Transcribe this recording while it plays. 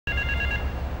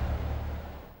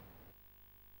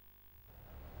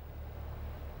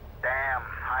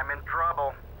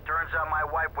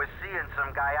seeing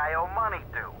some guy I owe money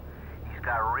to. He's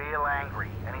got real angry,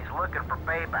 and he's looking for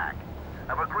payback.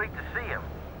 I've agreed to see him.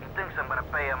 He thinks I'm gonna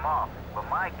pay him off, but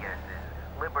my guess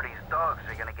is Liberty's dogs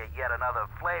are gonna get yet another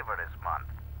flavor this month.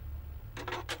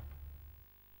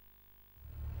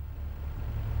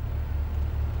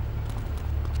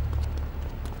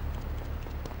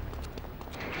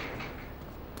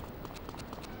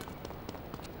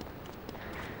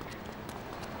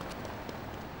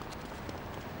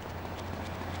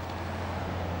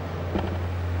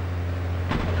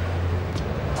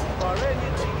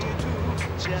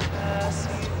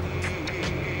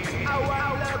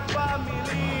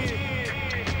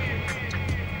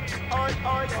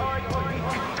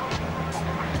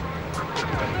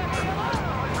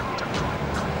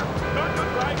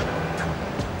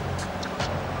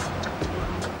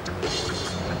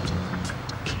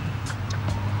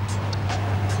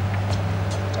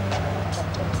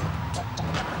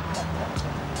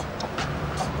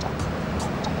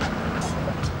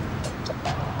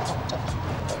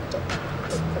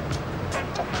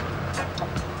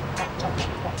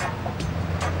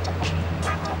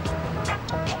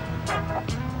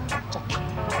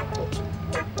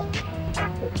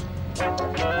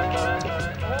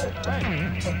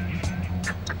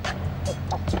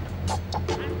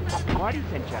 Marty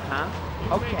sent you, huh?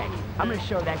 Okay, I'm gonna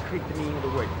show that creep the meaning of the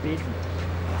word business.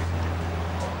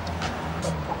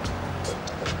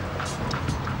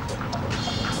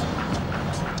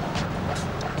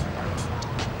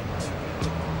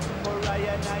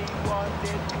 Mariah and I wanted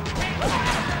to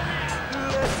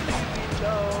let's live in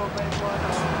love and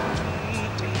wanna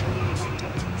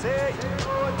say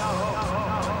oh now.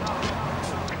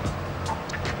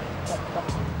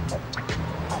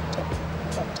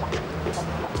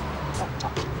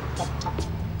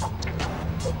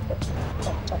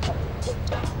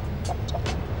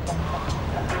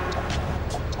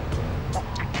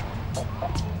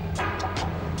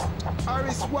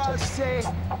 Walsh say,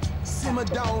 simmer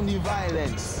down the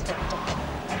violence.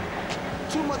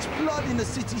 Too much blood in the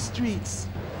city streets,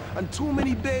 and too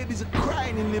many babies are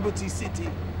crying in Liberty City.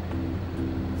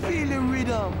 Feel the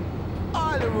rhythm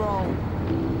all around.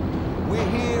 We're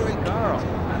here in Carl,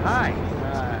 hi.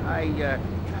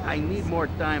 I need more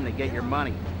time to get your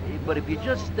money. But if you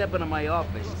just step into my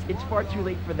office... It's far too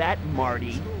late for that,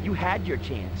 Marty. You had your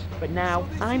chance, but now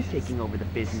I'm taking over the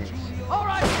business. All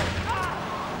right.